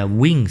อาจจะ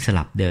วิ่งส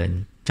ลับเดิน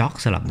จ็อก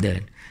สลับเดิ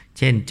นเ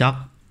ช่นจ็อก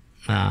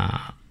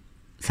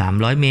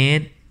300 เมต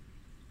ร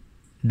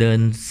เดิน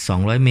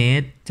200 เม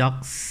ตรจ็อก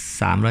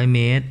300 เม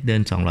ตรเดิ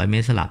น200 เม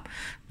ตรสลับ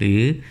หรือ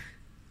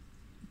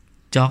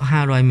จ็อก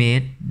500 เม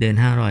ตรเดิน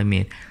500 เม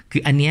ตรคื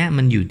ออันเนี้ย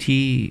มันอยู่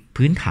ที่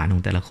พื้นฐานขอ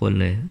งแต่ละคน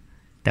เลย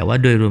แต่ว่า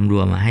โดยร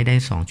วมๆมาให้ได้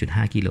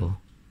 2.5 กิโล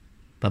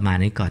ประมาณ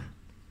นี้ก่อน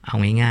เอา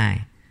ง่าย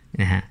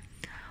ๆนะฮะ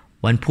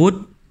วัน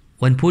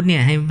พุธเนี่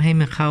ยให้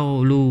มาเข้า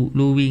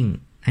ลู่วิ่ง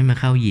ให้มา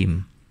เข้ายิม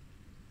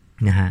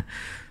นะฮะ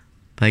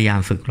พยายาม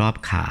ฝึกรอบ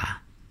ขา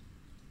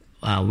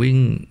วิ่ง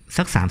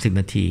สัก30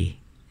นาที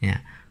เนี่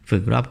ยฝึ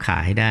กรอบขา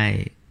ให้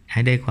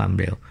ได้ความ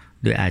เร็ว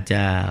โดยอาจจ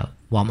ะ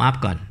วอร์มอัพ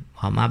ก่อน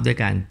วอร์มอัพด้วย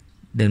การ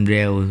เดินเ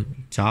ร็ว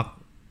จ็อก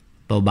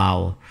เบา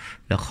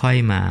ๆแล้วค่อย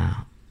มา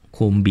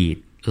คุมบีท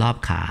รอบ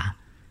ขา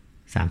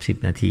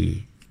30นาที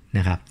น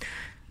ะครับ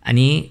อัน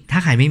นี้ถ้า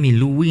ใครไม่มี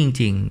ลู่วิ่ง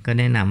จริงก็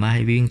แนะนำว่าใ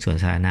ห้วิ่งสวน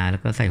สาธารณะแล้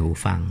วก็ใส่หู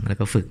ฟังแล้ว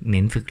ก็เ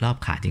น้นฝึกรอบ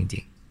ขาจริ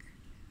ง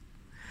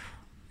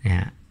ๆนะฮ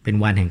ะเป็น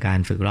วันแห่งการ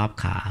ฝึกรอบ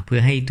ขาเพื่อ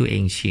ให้ตัวเอ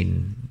งชิน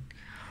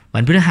วั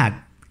นพฤหัส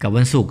กับ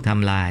วันศุกร์ท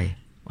ำลาย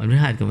วันพฤ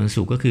หัสกับวัน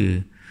ศุกร์ก็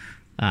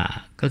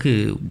คือ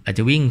อาจจ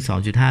ะวิ่ง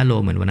 2.5 โล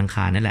เหมือนวันอังค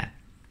ารนั่นแหละ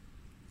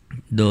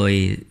โดย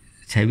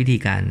ใช้วิธี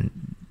การ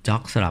จ็อ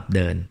กสลับเ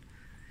ดิน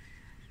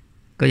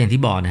ก็อย่าง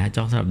ที่บอกนะฮะ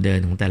จ็อกสลับเดิน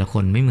ของแต่ละค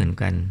นไม่เหมือน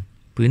กัน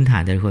พื้นฐา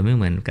นแต่ละคนไม่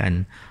เหมือนกัน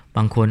บ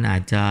างคนอา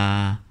จจะ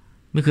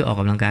ไม่เคยออก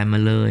กำลังกายมา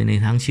เลยใน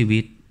ทั้งชีวิ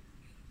ต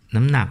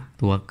น้ำหนัก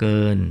ตัวเ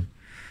กิน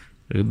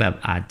หรือแบบ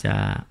อาจจะ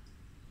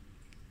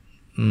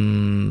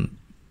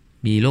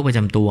มีโรคประจ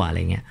ำตัวอะไร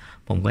เงี้ย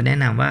ผมก็แนะ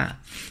นำว่า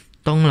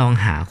ต้องลอง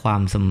หาควา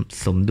ม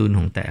สมดุล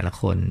ของแต่ละ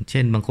คนเ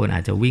ช่นบางคนอ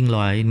าจจะวิ่ง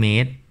100 เม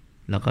ตร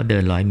แล้วก็เดิ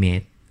น100 เม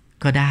ตร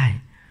ก็ได้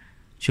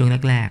ช่วง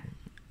แรก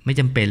ๆไม่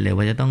จำเป็นเลย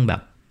ว่าจะต้องแบ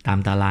บตาม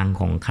ตาราง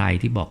ของใคร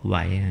ที่บอกไ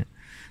ว้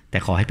แต่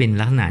ขอให้เป็น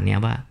ลักษณะเนี้ย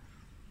ว่า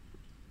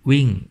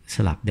วิ่งส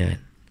ลับเดิน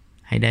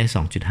ให้ได้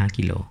 2.5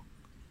 กิโล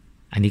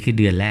อันนี้คือ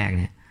เดือนแรก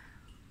เนี่ย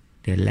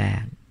เดือนแร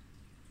ก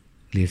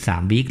หรือ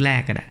3 วีคแร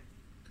กก็ได้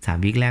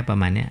3 วีคแรกประ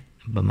มาณเนี้ย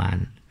ประมาณ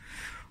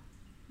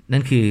นั่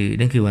น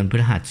คือวันพ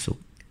ฤหัสศุก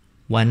ร์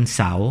วันเ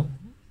สาร์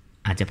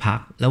อาจจะพัก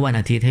แล้ววัน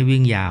อาทิตย์ให้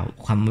วิ่งยาว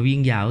ความวิ่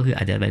งยาวก็คือ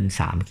อาจจะเป็น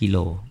3 กิโล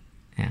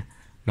นะ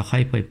เราค่อ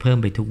ยไปเพิ่ม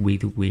ไปทุกวี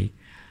ค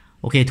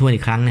โอเคทวนอี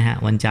กครั้งนะฮะ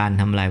วันจันทร์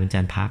ทำอะไรวันจั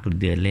นทร์พักหรือ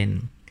เดินเล่น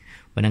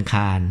วันอังค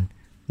าร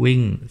วิ่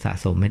งสะ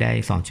สมไม่ได้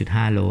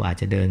 2.5 โลอาจ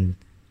จะเดิน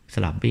ส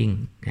ลับวิ่ง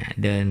นะ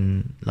เดิน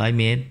100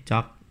 เมตรจ็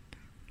อก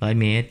100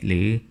 เมตรหรื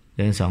อเ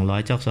ดิน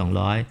200จ็อก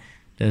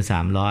200เดิน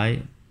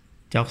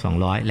300จ็อก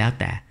200แล้ว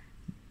แต่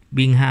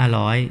วิ่ง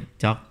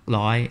500จ็อก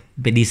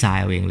100เป็นดีไซ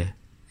น์เอาเองเลย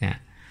นะ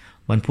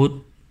วันพุธ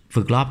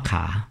ฝึกรอบข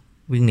า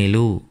วิ่งใน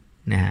ลู่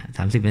นะฮะ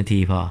30 นาที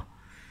พอ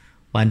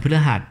วันพฤ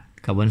หัส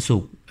กับวันศุ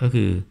กร์ก็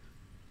คือ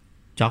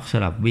จ็อกส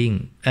ลับวิ่ง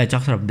จ็อ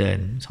กสลับเดิน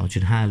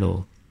 2.5 โล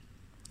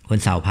วัน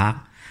เสาร์พัก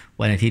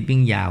วันอาทิตย์วิ่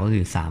งยาวก็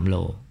คือ3 โล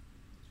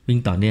วิ่ง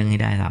ต่อเนื่องให้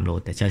ได้3 โล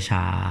แต่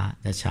ช้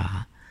า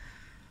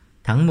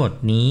ทั้งหมด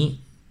นี้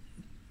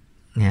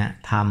เนี่ย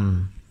ท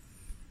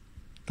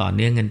ำต่อเ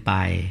นื่องกันไป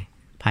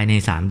ภายใน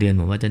3 เดือน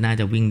ผมว่าจะน่า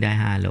จะวิ่งได้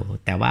5 โล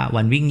แต่ว่า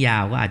วันวิ่งยา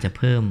วก็อาจจะ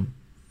เพิ่ม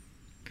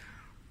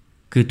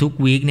คือทุก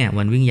วีคเนี่ย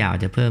วันวิ่งยาว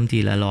จะเพิ่มที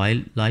ละ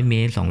100 เม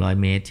ตร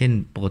200 เมตรเช่น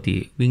ปกติ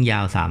วิ่งยา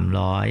ว3 โ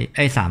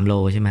ล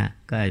ใช่ไหม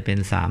ก็อาจจะเป็น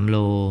3 โล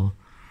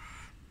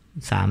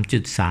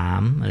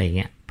 3.3 อะไรเ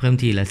งี้ยเพิ่ม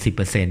ทีละ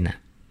 10% อ่ะ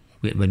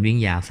วันวิ่ง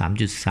ยาว 3.3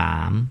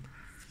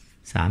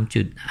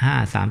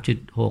 3.5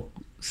 3.6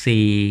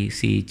 4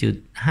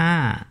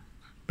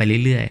 4.5 ไป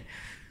เรื่อย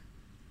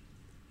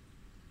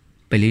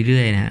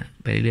นะฮะ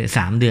ไปเรื่อย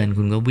3 เดือน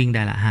คุณก็วิ่งไ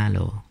ด้ละ5 โล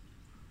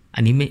อั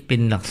นนี้ไม่เป็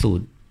นหลักสูต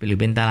รหรือ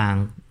เป็นตาราง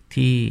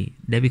ที่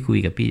ได้ไปคุย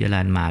กับพี่จ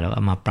รัญมาแล้วเอ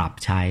ามาปรับ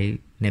ใช้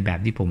ในแบบ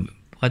ที่ผม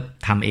ก็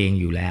ทำเอง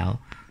อยู่แล้ว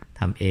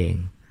ทำเอง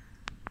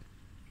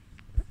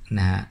น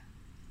ะฮะ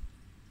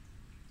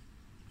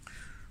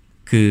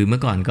คือเมื่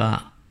อก่อน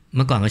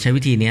ก็ใช้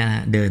วิธีนี้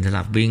เดินส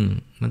ลับวิ่ง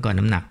เมื่อก่อน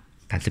น้ำหนัก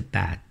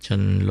88จน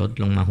ลด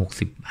ลงมา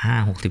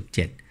65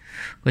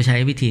 67ก็ใช้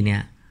วิธีนี้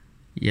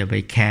อย่าไป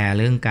แคร์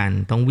เรื่องการ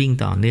ต้องวิ่ง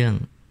ต่อเนื่อง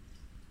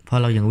เพรา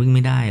ะเรายังวิ่งไ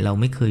ม่ได้เรา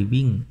ไม่เคย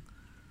วิ่ง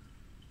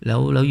แ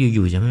ล้วอ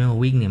ยู่ๆจะไม่มา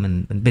วิ่งเนี่ย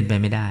มันเป็นไป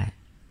ไม่ได้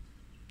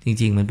จ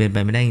ริงๆมันเป็นไป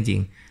ไม่ได้จริ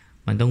ง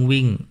ๆมันต้อง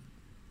วิ่ง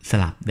ส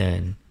ลับเดิ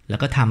นแล้ว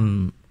ก็ท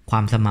ำควา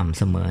มสม่ำ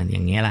เสมออย่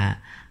างเงี้ยละ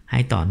ให้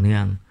ต่อเนื่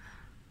อง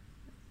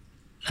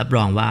รับร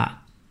องว่า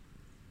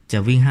จะ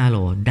วิ่ง5 โล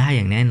ได้อ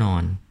ย่างแน่นอ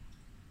น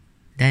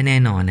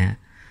นะ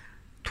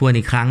ทวน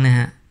อีกครั้งนะฮ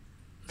ะ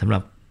สำหรั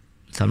บ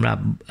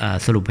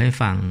สรุปให้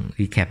ฟัง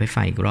รีแคปให้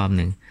ฟังอีกรอบห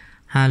นึ่ง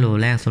5 โล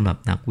แรกสำหรับ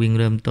นักวิ่ง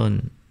เริ่มต้น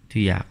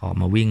ที่อยากออก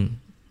มาวิ่ง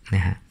น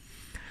ะฮะ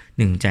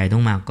1 ใจต้อ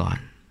งมาก่อน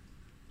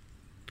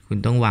คุณ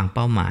ต้องวางเ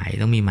ป้าหมาย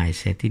ต้องมี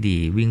mindset ที่ดี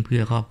วิ่งเพื่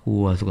อครอบครั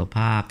วสุขภ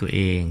าพตัวเ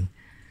อง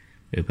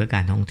หรือเพื่อก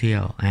ารท่องเที่ย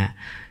วนะฮะ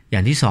อย่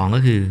างที่2ก็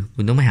คือ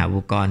คุณต้องไปหาอุ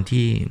ปกรณ์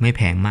ที่ไม่แ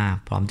พงมาก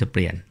พร้อมจะเป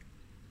ลี่ยน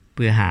เ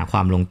พื่อหาคว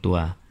ามลงตัว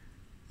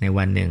ใน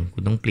วันหนึ่งคุ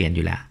ณต้องเปลี่ยนอ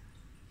ยู่แล้ว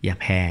อย่า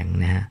แพง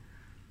นะฮะ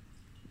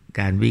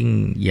การวิ่ง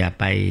อย่า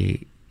ไป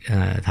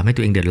ทำให้ตั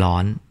วเองเดือดร้อ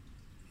น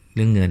เ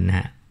รื่องเงินนะ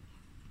ฮะ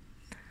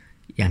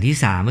อย่างที่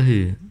3ก็คื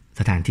อ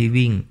สถานที่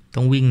วิ่งต้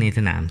องวิ่งในส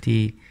นาม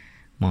ที่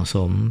เหมาะส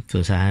มส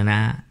วนสาธารณะ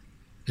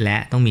และ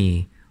ต้องมี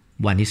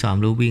วันที่ซ้อม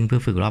ลู่วิ่งเพื่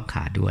อฝึกรอบข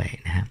าด้วย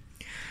นะฮะ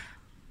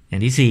อย่า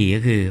งที่4ก็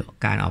คือ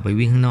การออกไป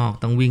วิ่งข้างนอก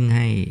ต้องวิ่ง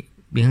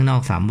ข้างนอ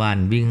ก3 วัน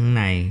วิ่งข้าง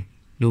ใน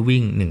ลู่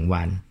วิ่ง1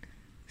 วัน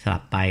สลั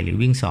บไปหรือ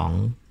วิ่ง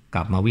2ก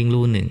ลับมาวิ่ง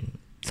ลู่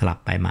1สลับ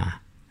ไปมา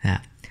นะฮ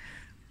ะ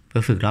เพื่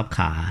อฝึกรอบข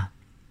า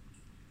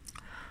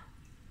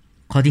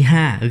ข้อที่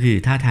5ก็คือ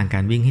ท่าทางกา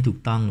รวิ่งให้ถูก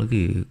ต้องก็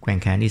คือแกว่ง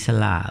แขนอิส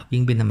ระวิ่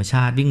งเป็นธรรมช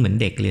าติวิ่งเหมือน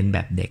เด็กเรียนแบ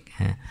บเด็ก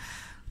ฮะ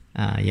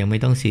ยังไม่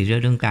ต้องซีเรียส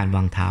เรื่องการว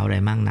างเท้าอะไร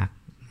มากนัก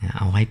เ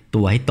อาให้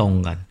ตัวให้ตรง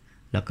ก่อน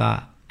แล้วก็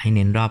ให้เ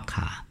น้นรอบข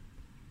า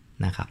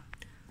นะครับ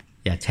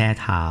อย่าแช่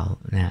เท้า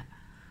นะฮะ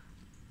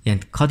อย่าง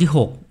ข้อที่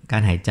6กา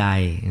รหายใจ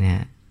นะฮ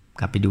ะ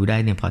กลับไปดูได้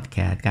ในพอดแค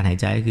สต์การหาย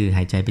ใจก็คือห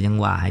ายใจเป็นจัง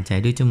หวะหายใจ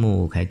ด้วยจมู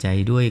กหายใจ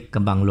ด้วยก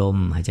ำบังลม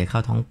หายใจเข้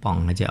าท้องป่อง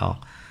หายใจออก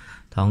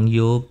ท้อง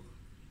ยุบ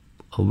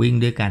วิ่ง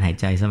ด้วยการหาย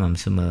ใจสม่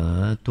ำเสมอ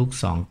ทุก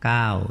2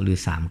 ก้าวหรือ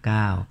3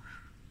 ก้าว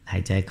หา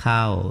ยใจเข้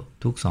า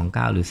ทุก2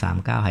 ก้าวหรือ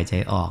3 ก้าวหายใจ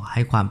ออกใ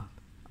ห้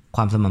ค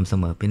วามสม่ำเส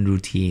มอเป็นรู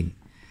ทีน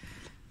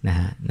นะ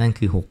ฮะนั่น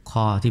คือ6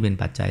 ข้อที่เป็น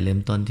ปัจจัยเริ่ม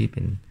ต้นที่เ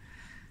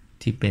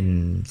ป็น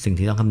สิ่ง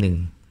ที่ต้องคำนึง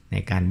ใน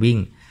การวิ่ง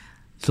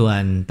ส่ว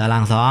นตารา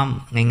งซ้อม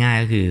ง่าย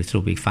ๆก็คือส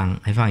รุปให้ฟั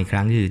งอีกค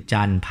รั้งคือ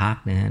จันทร์พัก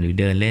นะฮะหรือ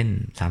เดินเล่น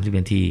30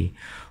 นาที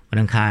วัน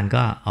อังคาร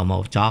ก็เอามา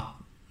จ็อก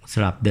ส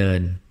ลับเดิ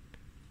น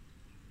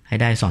ให้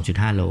ได้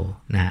 2.5 โล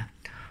นะฮะ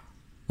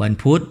วัน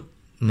พุธ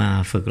มา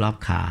ฝึกรอบ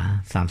ขา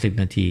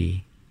30 นาที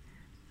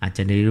อาจจ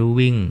ะได้รู้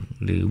วิ่ง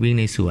หรือวิ่ง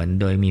ในสวน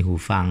โดยมีหู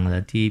ฟังแล้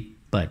วที่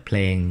เปิดเพล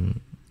ง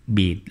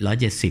บีท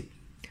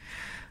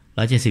170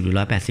 170หรือ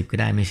180ก็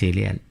ได้ไม่ซีเ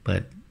รียสเปิ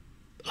ด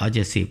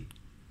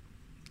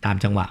170ตาม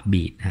จังหวะ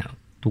บีทนะครับ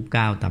ทุก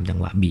ก้าวตามจัง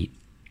หวะบีท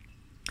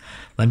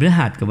วันพฤ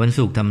หัสกับวัน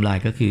ศุกร์ทำลาย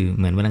ก็คือเ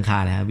หมือนวันอังคา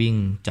รเลยครับวิ่ง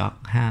จ็อก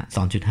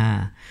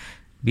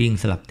 2.5 วิ่ง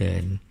สลับเดิ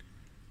น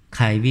ใ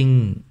ครวิ่ง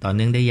ต่อเ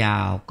นื่องได้ยา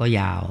วก็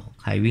ยาว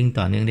ใครวิ่ง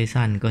ต่อเนื่องได้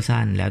สั้นก็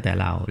สั้นแล้วแต่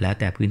เราแล้ว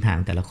แต่พื้นฐาน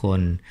แต่ละคน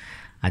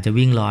อาจจะ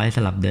วิ่ง100ส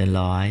ลับเดิน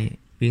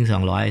100วิ่ง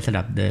200ส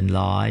ลับเดิน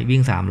100วิ่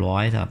ง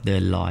300สลับเดิ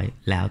น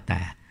100แล้วแ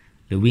ต่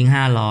หรือวิ่ง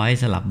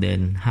500สลับเดิน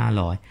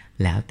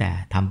500แล้วแต่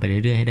ทำไปเ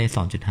รื่อยๆให้ได้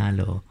 2.5 โ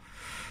ล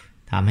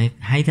ทำ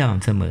ให้สม่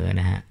ำเสมอ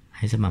นะฮะใ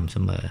ห้สม่ำเส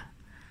มอ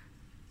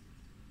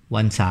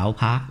วันเสาร์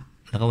พัก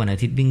แล้วก็วันอา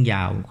ทิตย์วิ่งย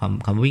าว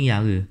ความวิ่งยา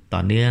วคือต่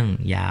อเนื่อง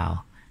ยาว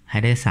ให้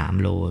ได้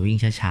3โลวิ่ง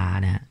ช้า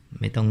ๆนะฮะ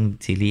ไม่ต้อง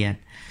ซีเรียส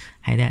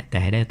ให้ได้แต่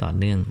ให้ได้ต่อ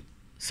เนื่อง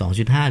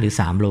 2.5 หรือ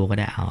3โลก็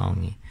ได้เอาอย่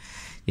างงี้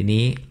ที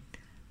นี้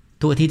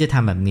ทุกอาทิตย์จะท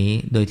ำแบบนี้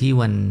โดยที่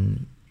วัน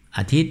อ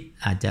าทิตย์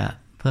อาจจะ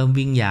เพิ่ม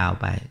วิ่งยาว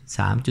ไป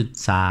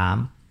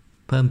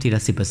 3.3 เพิ่มทีล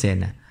ะ 10% น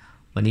ะ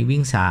วันนี้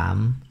วิ่ง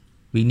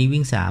3วิ่งนี้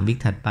วิ่ง3วิ่ง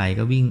ถัดไป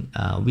ก็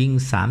วิ่ง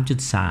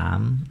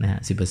 3.3 นะฮะ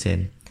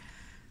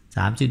 10%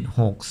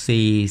 3.6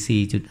 4 4.5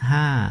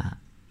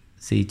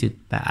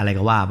 4.8 อะไร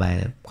ก็ว่าไป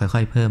ค่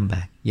อยๆเพิ่มไป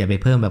อย่าไป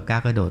เพิ่มแบบก้า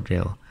วกระโดดเ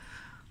ร็ว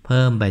เ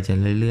พิ่มไปจน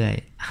เรื่อย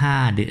ๆ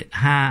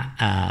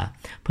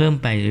เพิ่ม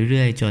ไปเ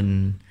รื่อยๆจน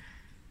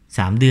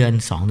3เดือน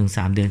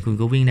 2-3 เดือนคุณ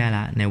ก็วิ่งได้ล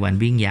ะในวัน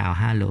วิ่งยาว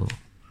5โล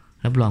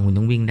รับรองคุณ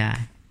ต้องวิ่งได้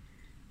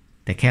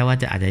แต่แค่ว่า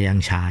อาจจะยัง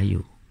ช้าอ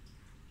ยู่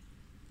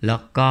แล้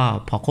วก็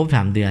พอครบ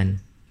3เดือน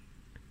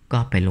ก็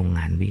ไปลงง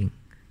านวิ่ง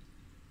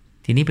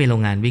ทีนี้ไปล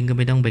งงานวิ่งก็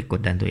ไม่ต้องไปก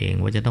ดดันตัวเอง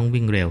ว่าจะต้อง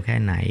วิ่งเร็วแค่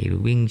ไหนหรื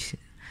อวิ่ง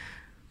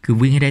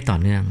ให้ได้ต่อ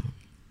เนื่อง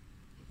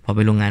พอไป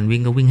ลงงานวิ่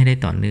งก็วิ่งให้ได้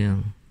ต่อเนื่อง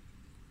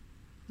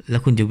แล้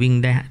วคุณจะวิ่ง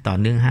ได้ต่อ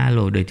เนื่อง5โล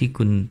โดยที่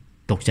คุณ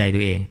ตกใจตั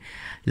วเอง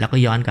แล้วก็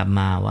ย้อนกลับ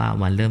มาว่า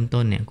วันเริ่ม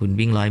ต้นเนี่ยคุณ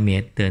วิ่ง100เม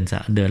ตรเดิน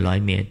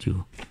100เมตรอยู่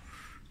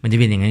มันจะ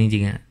เป็นอย่างนั้นจ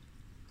ริงๆอะ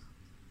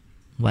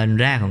วัน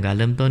แรกของการ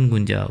เริ่มต้นคุ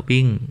ณจะ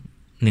วิ่ง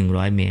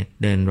100เมตร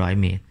เดิน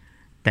100เมตร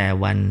แต่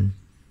วัน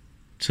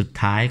สุด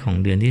ท้ายของ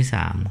เดือนที่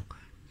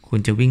3คุณ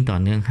จะวิ่งต่อ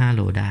เนื่อง5โ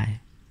ลได้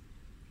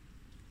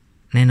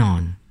แน่นอ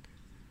น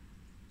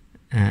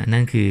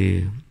นั่น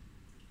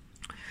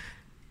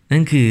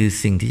คือ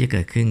สิ่งที่จะเ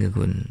กิดขึ้นกับ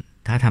คุณ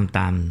ถ้าทำต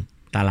าม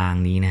ตาราง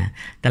นี้นะ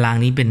ตาราง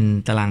นี้เป็น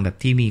ตารางแบบ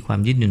ที่มีความ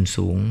ยืดหยุ่น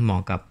สูงเหมา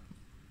ะกับ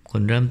ค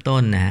นเริ่มต้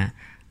นนะฮะ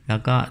แล้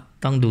วก็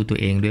ต้องดูตัว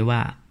เองด้วยว่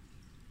า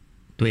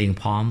ตัวเอง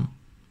พร้อม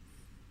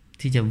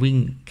ที่จะวิ่ง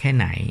แค่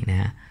ไหนนะ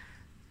ฮะ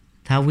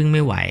ถ้าวิ่งไ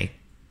ม่ไหว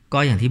ก็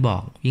อย่างที่บอ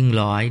กวิ่ง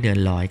100เดิน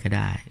100ก็ไ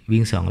ด้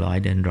วิ่ง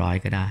200เดิน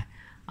100ก็ได้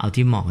เอา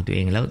ที่เหมาะกับตัวเอ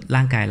งแล้ว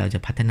ร่างกายเราจะ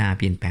พัฒนาเ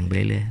ปลี่ยนแปลงไปเ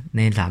รื่อยๆใน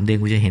3เดือน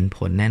คุณจะเห็นผ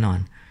ลแน่นอน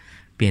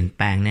เปลี่ยนแป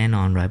ลงแน่น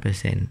อน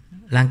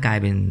 100% ร่างกาย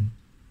เป็น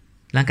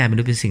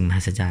สิ่งม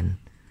หัศจรรย์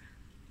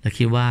แล้ว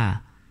คิดว่า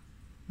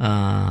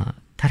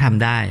ถ้าท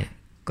ำได้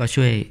ก็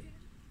ช่วย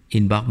อิ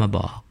นบ็อกซ์มาบ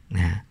อกน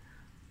ะฮะ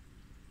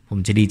ผม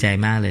จะดีใจ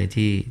มากเลย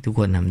ที่ทุกค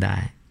นทำได้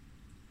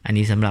อัน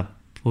นี้สำหรับ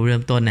ผู้เริ่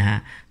มต้นนะฮะ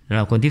สำห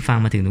รับคนที่ฟัง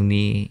มาถึงตรง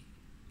นี้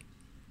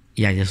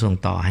อยากจะส่ง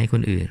ต่อให้ค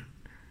นอื่น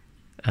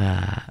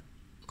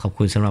ขอบ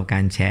คุณสำหรับกา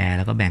รแชร์แ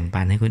ล้วก็แบ่ง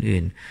ปันให้คน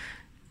อื่น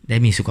ได้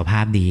มีสุขภา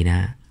พดีน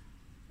ะ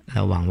เร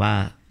าหวังว่า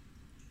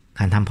ก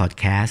ารทำพอด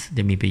แคสต์จ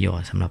ะมีประโยช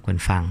น์สำหรับคน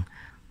ฟัง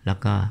แล้ว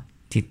ก็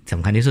ที่ส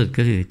ำคัญที่สุด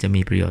ก็คือจะ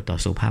มีประโยชน์ต่อ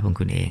สุขภาพของ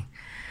คุณเอง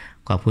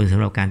ขอบคุณสำ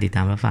หรับการติดต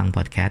ามรับฟังพ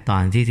อดแคสต์ตอ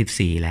น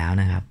ที่14แล้ว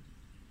นะครับ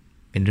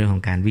เป็นเรื่องขอ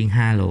งการวิ่ง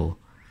5โล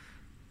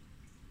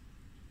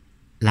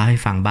เล่าให้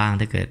ฟังบ้าง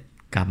ถ้าเกิด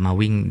กลับมา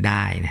วิ่งไ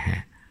ด้นะฮะ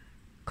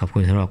ขอบคุ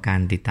ณสำหรับการ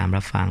ติดตาม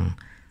รับฟัง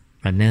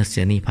Runner's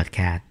Journey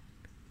Podcast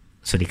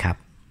สวัสดีครั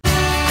บ